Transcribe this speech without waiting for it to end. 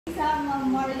isa, Ma'am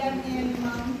Mariam and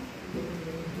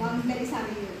Ma'am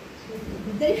Belisario.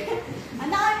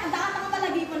 Ang daka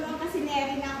malagi po noon kasi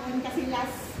neri na ako kasi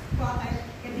last quarter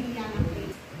kadiliya ng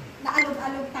place.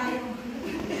 Naalog-alog tayo.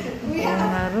 we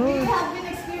have been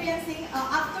experiencing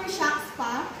aftershocks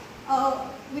pa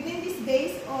within these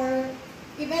days or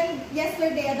even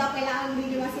yesterday ada kailangan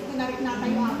video kasi kung narit na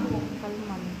tayo ako.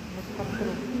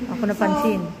 Ako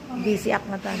napansin. Busy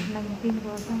na tan.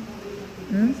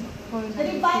 The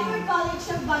Reviver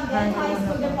College of Bangal High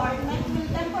School Department will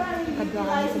temporarily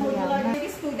utilize modular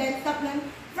students tapos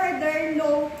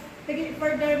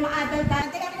further maadal ta.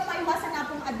 Teka ko maiwasan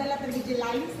na pong adala ta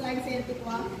lines 71.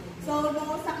 So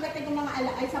no sakbay ko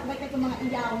mga sakbay ko mga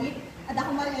iyawit at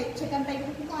ako check-an tayo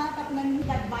kung matap ng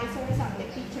advisor or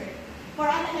subject teacher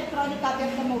for an electronic copy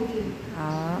of the module.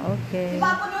 Okay.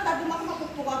 Diba po nun, dati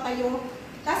makapupuka kayo,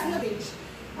 tas no page.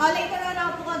 Later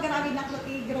na ako po grabe na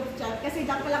kloti group chat kasi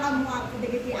dak pala ka mga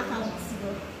digiti accounts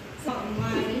ko. So,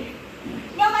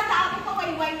 nga mataapin ko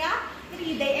kayo nga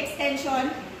 3-day extension,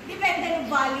 depende ng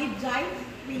valid jive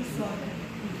reason.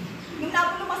 Yung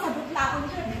napo nung masabot na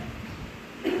ako dyan.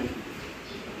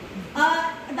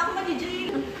 Ada ko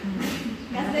mag-ijay.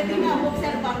 Kasi ito nga,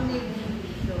 observe ni.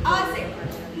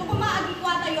 Nung kumaagi ko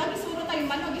tayo, agisuro tayo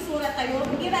man, agisura tayo,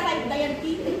 gira-write na yan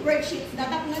worksheets,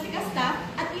 datap na tikasta,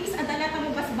 at least adala ka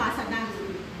mo basa na.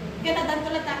 Kaya nadan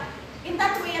ko lang in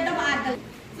that way, ada maadal.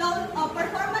 So,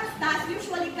 performance task,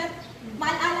 usually,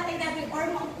 maalala tayo natin,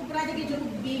 or makukubra na yung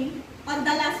being on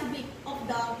the last week of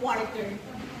the quarter.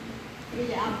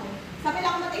 Really ako. Sabi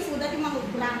lang ako matay sudat yung mga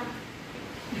ubra.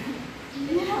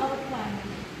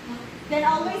 Then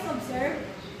always observe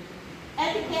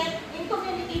etiquette in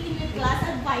communicating with class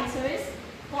advisors,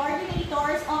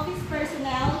 coordinators, office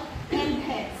personnel, and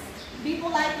heads. Be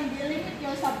polite in dealing with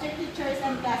your subject teachers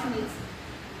and classmates.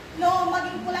 No,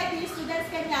 maging polite yung students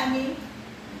kanyani,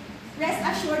 rest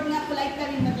assured nga polite ka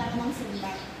rin lang ng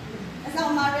sundan. As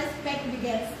ang ma-respect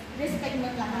begins, respect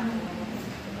mo lang ang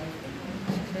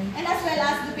and as well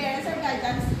as the parents or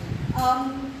guardians,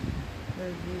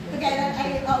 together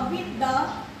with the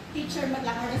teacher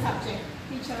maglang or the subject,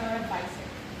 teacher or advisor.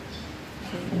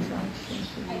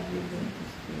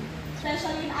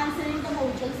 Especially in answering the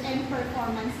modules and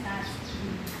performance tasks.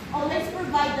 Always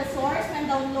provide the source when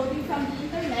downloading from the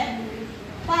internet,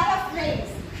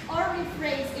 paraphrase or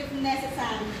rephrase if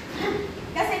necessary.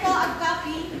 Kasi ko ang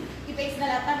copy, i-paste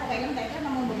na lahat, okay lang tayo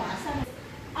na mamabasa.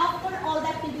 After all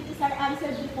the activities are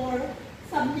answered before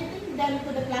submitting them to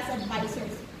the class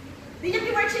advisors. The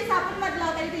worksheets happen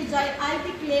madlaw tayo Joy, I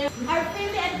declare, are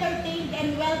freely entertained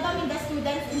and welcoming the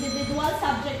students' individual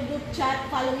subject group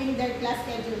chat following their class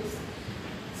schedules.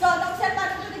 So, nag-observe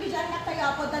natin ito dyan na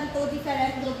tayo po dan two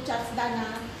different group chats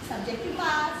na subject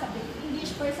math, subject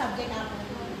English per subject ako.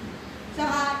 So,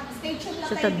 stay tuned lang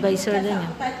tayo. Sa advisor din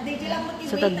yan.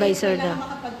 Sa advisor na.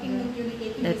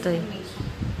 Makapag-communicate in this information.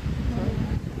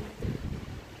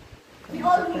 We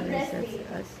all need rest day.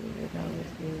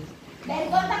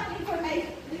 Then, contact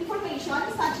information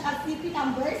such as CP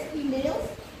numbers,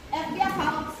 emails, FB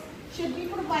accounts should be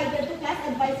provided to class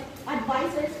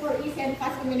advisors for easy and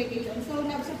fast communication. So,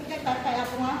 nagsupikat kaya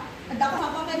po nga, ada ko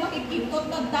habang kayo makikipot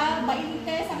na 20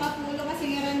 sa mapulo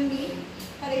kasi ngayon ni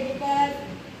karedikat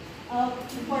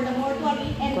for the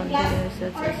mortuary and class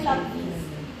or club fees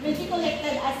will be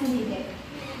collected as needed.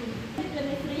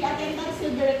 23 attendance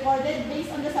will be recorded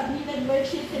based on the submitted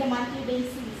worksheets on a monthly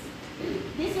basis.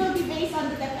 This will be based on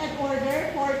the DepEd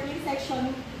Order 14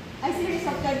 section series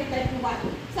of 2021.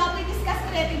 So, we discuss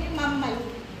natin yung Ma'am Mai.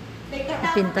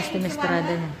 Pintas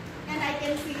pinestrada niya. And I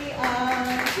can see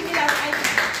similar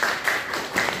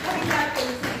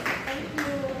Thank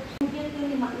you.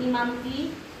 Ni Ma'am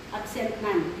P, absent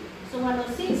man. So,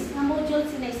 106 na module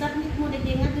sinay-submit mo na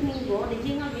nga Domingo, na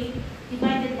nga week,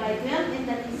 divided by 12, and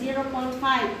that is 0.5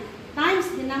 times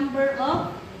the number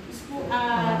of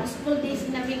school days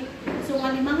in a week. So,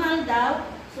 malimang daw,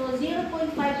 so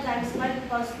 0.5 times 5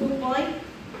 equals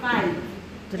 2.5.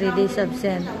 3 days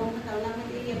absent.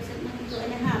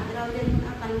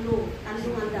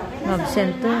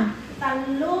 Absent to.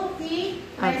 Tanlo ti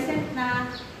present na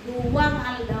duwang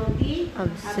aldaw ti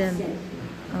absent.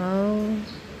 Oh.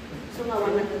 So,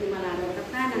 mawag na ito di malalaw.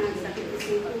 Tata, nangagsakit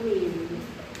isi uwin.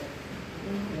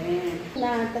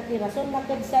 Na tatirason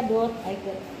matagsadot ay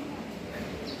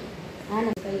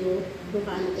anak kayo,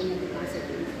 dukaan natin yung deposit.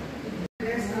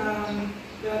 There's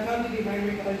the Family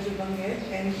Reviver College of Bangal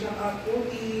and siya po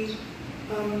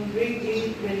grade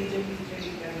 8 religion teacher.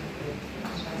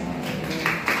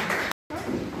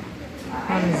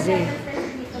 Hamze.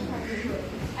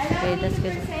 Allow me to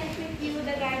present with you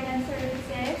the guidance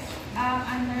services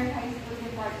under high school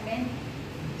department.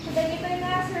 So the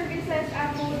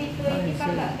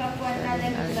pagkakapuan na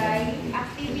lalagay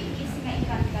activities nga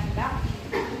ikan conduct.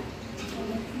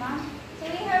 So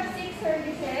we have 6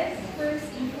 services. First,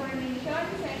 information.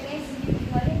 Second,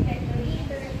 individual inventory.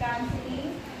 Third,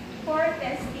 counseling. Fourth,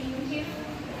 testing. Fifth,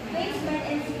 placement.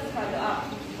 And sixth, follow-up.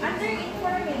 Under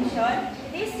information,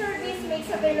 this service makes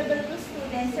available to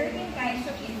students certain kinds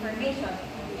of information.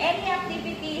 Any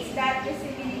activities that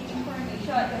disseminate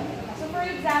information. So for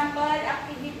example,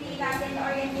 activity natin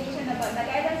orientation about the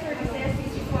guidance services.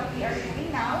 This is what we are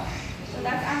doing now. So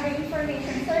that's under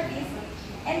information service.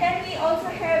 And then we also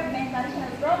have mental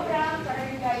health program,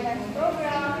 career guidance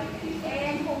program,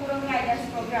 and homeroom guidance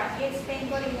program. I-explain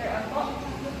ko later on po.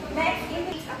 Next, in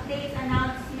updates,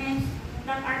 announcements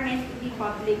that are meant to be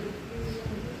public.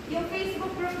 Yung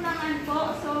Facebook group naman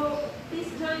po, so please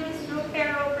join this group,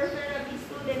 pero preferably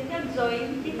student can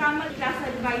join. Di tama class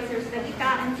advisors na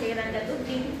gitaan sa iran na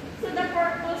tubig. So the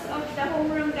purpose of the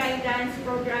homeroom guidance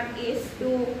program is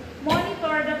to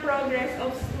monitor the progress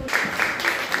of students